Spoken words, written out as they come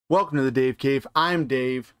Welcome to the Dave Cave. I'm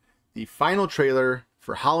Dave. The final trailer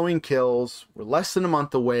for Halloween Kills. We're less than a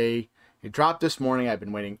month away. It dropped this morning. I've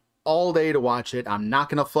been waiting all day to watch it. I'm not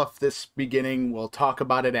going to fluff this beginning. We'll talk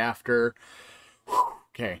about it after.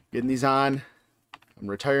 Okay, getting these on. I'm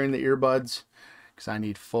retiring the earbuds because I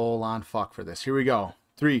need full-on fuck for this. Here we go.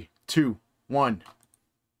 3, 2, 1.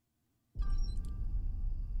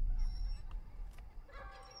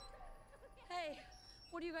 Hey,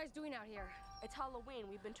 what are you guys doing out here? It's Halloween.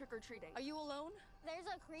 We've been trick-or-treating. Are you alone? There's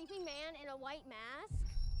a creepy man in a white mask,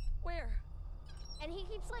 Where? and he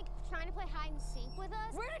keeps like trying to play hide and seek with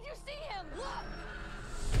us. Where did you see him? Look!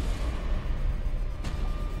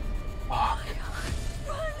 Oh,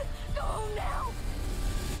 Run! Go home now!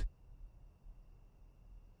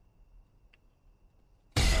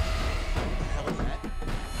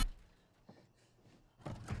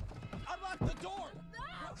 Unlock the door!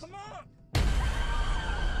 Come on!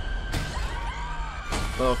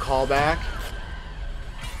 little callback.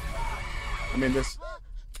 I mean, this.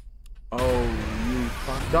 Oh, you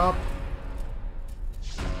fucked up.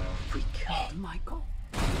 We killed Michael.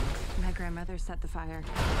 My grandmother set the fire.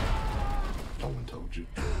 No one told you.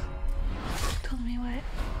 Told me what?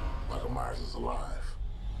 Michael Myers is alive.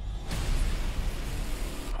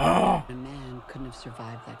 Oh. A man couldn't have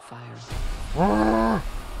survived that fire.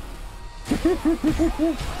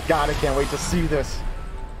 God, I can't wait to see this.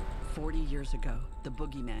 40 years ago, the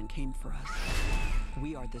boogeyman came for us.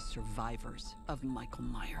 We are the survivors of Michael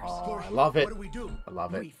Myers. Oh, I love it. What do we do? I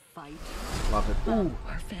love it. We fight. Love it. Ooh.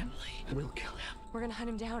 Our family will kill him. We're gonna hunt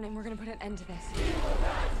him down and we're gonna put an end to this.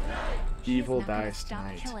 Evil He's not gonna dies stop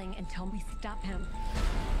tonight. killing until we stop him.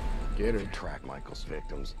 Get her. Track Michael's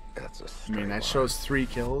victims. That's a I mean, that shows 3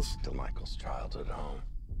 kills. to Michael's childhood home.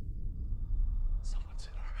 Someone's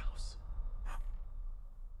in our house.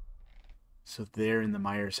 So they're in the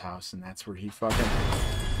Myers house, and that's where he fucking.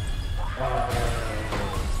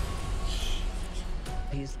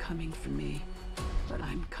 He's coming for me, but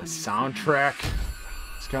I'm The coming. soundtrack.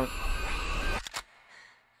 It's coming.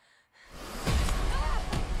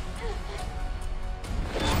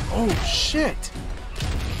 Oh shit!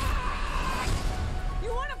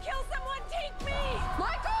 You wanna kill someone? Take me!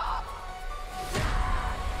 Michael!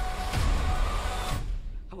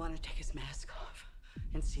 I want to take his mask off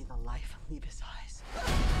and see the life leave his eyes.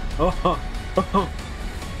 Oh,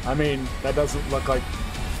 I mean, that doesn't look like.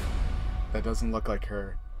 That doesn't look like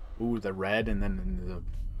her. Ooh, the red, and then the.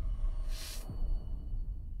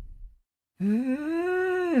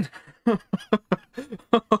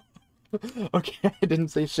 Okay, I didn't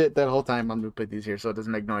say shit that whole time. I'm gonna put these here so it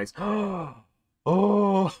doesn't make noise. Oh,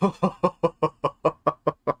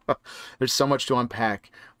 there's so much to unpack.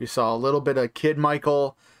 We saw a little bit of Kid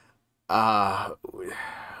Michael. Oh,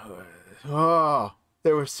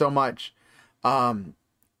 there was so much.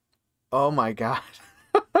 Oh my god.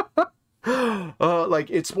 Like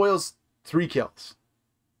it spoils 3 kills.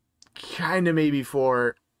 Kind of maybe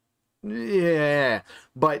 4. Yeah,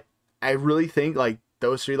 but I really think like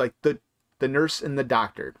those 3, like the nurse and the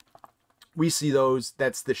doctor, we see those.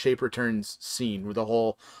 That's the shape returns scene with the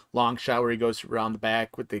whole long shot where he goes around the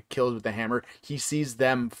back with the kills with the hammer. He sees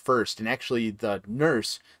them first, and actually the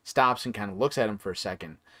nurse stops and kind of looks at him for a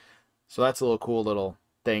second. So that's a little cool little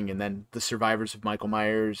thing. And then the survivors of Michael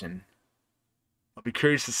Myers, and I'll be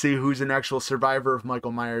curious to see who's an actual survivor of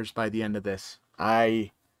Michael Myers by the end of this.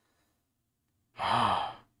 Like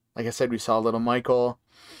I said, we saw little Michael.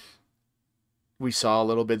 We saw a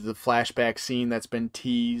little bit of the flashback scene that's been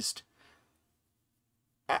teased.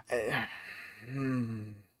 I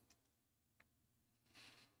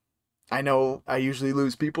know I usually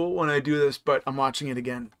lose people when I do this, but I'm watching it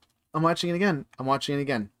again. I'm watching it again. I'm watching it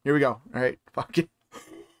again. Here we go. All right. Fuck it.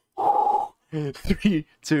 3,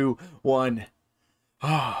 2, 1.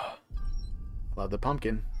 Oh, love the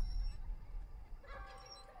pumpkin.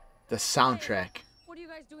 The soundtrack. What are you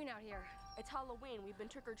guys doing out here? It's Halloween. We've been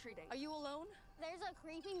trick-or-treating. Are you alone? There's a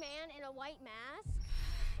creepy man in a white mask,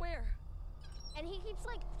 Where? and he keeps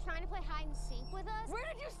like trying to play hide and seek with us. Where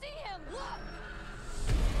did you see him? Look!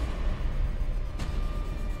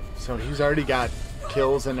 So he's already got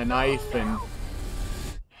kills and a knife and...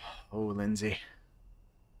 Oh, Lindsay.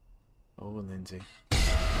 Oh, Lindsay.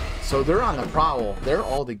 So they're on the prowl. They're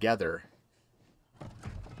all together.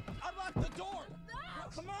 Unlock the door!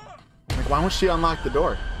 Come on! Like, why won't she unlock the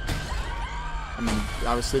door? I mean,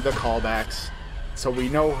 obviously the callbacks. So we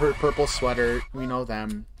know her purple sweater. We know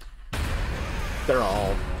them. They're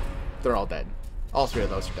all dead. All 3 of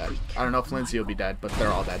those are dead. I don't know if Lindsay will be dead, but they're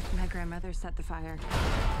all dead. My grandmother set the fire.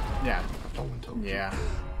 Yeah. No one told you. Yeah.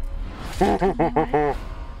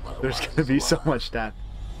 Michael There's Myers gonna is be so alive. much death.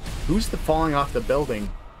 Who's the falling off the building?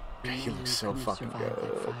 He looks so Gonna fucking survive that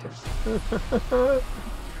good. fire.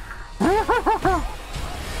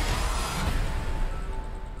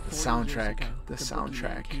 The 40 years soundtrack. ago, The boogeyman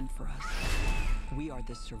soundtrack. came for us. We are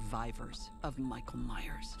the survivors of Michael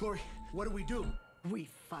Myers. Lori, what do we do? We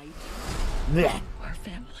fight. Yeah. Our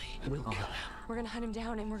family will kill him. We're gonna hunt him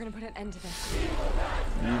down and we're gonna put an end to this.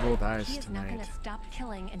 Evil dies He is not tonight. going to stop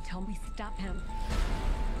killing until we stop him.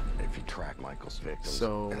 If you track Michael's victims,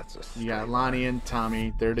 So that's a you got straight Lonnie line and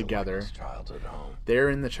Tommy. They're to together. Michael's childhood home. They're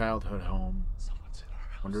in the childhood home. Someone's in our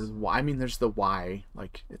house. Wonder why. I mean, there's the why.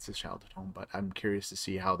 Like it's his childhood home, but I'm curious to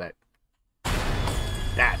see how that.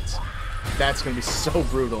 That's gonna be so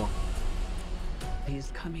brutal.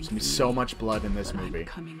 He's coming. There's gonna be for so me, much blood in this but movie. I'm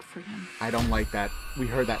coming for him. I don't like that. We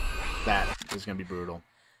heard that is gonna be brutal.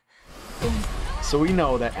 So we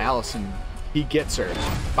know that Allison, he gets her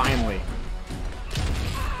finally.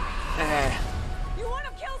 You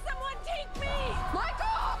wanna kill someone? Take me!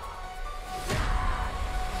 Michael!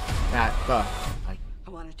 Like, I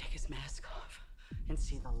want to take his mask off and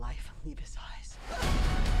see the life leave his eyes.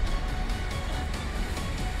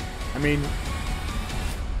 I mean,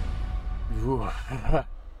 ooh.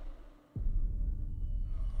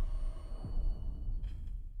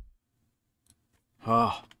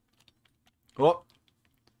 Oh, well,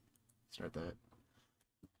 start that.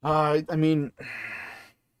 I mean,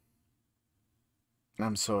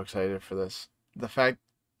 I'm so excited for this. The fact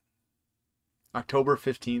October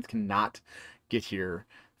 15th cannot get here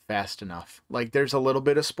fast enough. Like, there's a little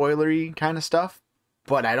bit of spoilery kind of stuff,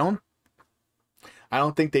 but I don't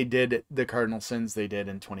think they did the cardinal sins they did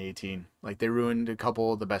in 2018. Like, they ruined a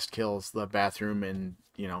couple of the best kills, the bathroom and,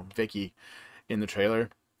 you know, Vicky in the trailer.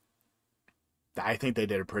 I think they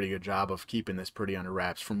did a pretty good job of keeping this pretty under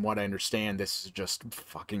wraps. From what I understand, this is just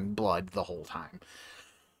fucking blood the whole time.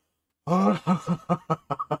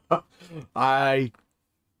 I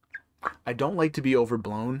don't like to be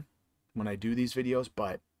overblown when I do these videos,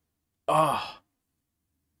 but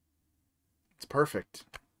it's perfect.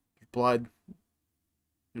 Blood.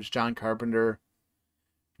 There's John Carpenter.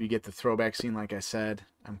 We get the throwback scene, like I said.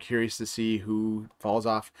 I'm curious to see who falls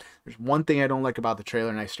off. There's one thing I don't like about the trailer,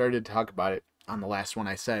 and I started to talk about it on the last one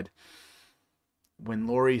I said. When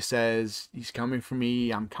Laurie says, he's coming for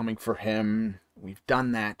me, I'm coming for him. We've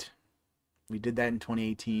done that. We did that in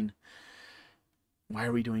 2018. Why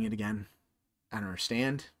are we doing it again? I don't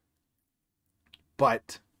understand.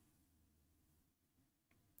 But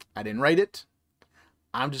I didn't write it.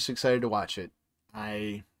 I'm just excited to watch it.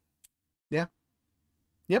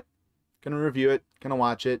 Gonna review it, gonna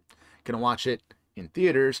watch it in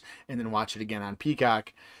theaters, and then watch it again on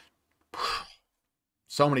Peacock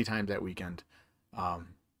so many times that weekend.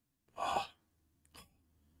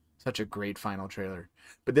 Such a great final trailer.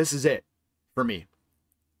 But this is it for me.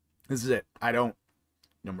 This is it. No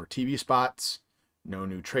more TV spots, no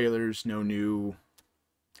new trailers, no new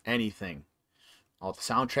anything. All the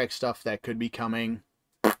soundtrack stuff that could be coming,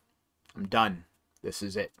 I'm done. This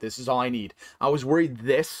is it. This is all I need. I was worried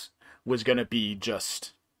this was going to be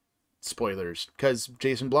just spoilers, because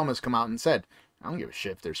Jason Blum has come out and said, I don't give a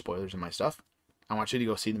shit if there's spoilers in my stuff. I want you to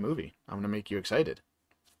go see the movie. I'm going to make you excited.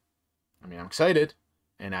 I mean, I'm excited,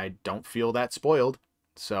 and I don't feel that spoiled.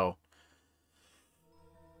 So,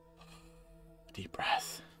 deep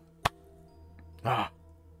breath. Ah,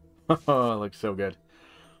 it looks so good.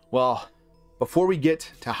 Well, before we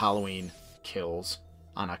get to Halloween Kills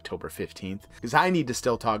on October 15th, because I need to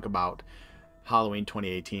still talk about Halloween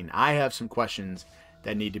 2018. I have some questions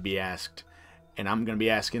that need to be asked, and I'm going to be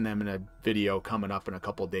asking them in a video coming up in a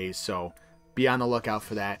couple days, so be on the lookout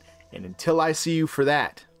for that. And until I see you for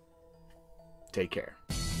that, take care.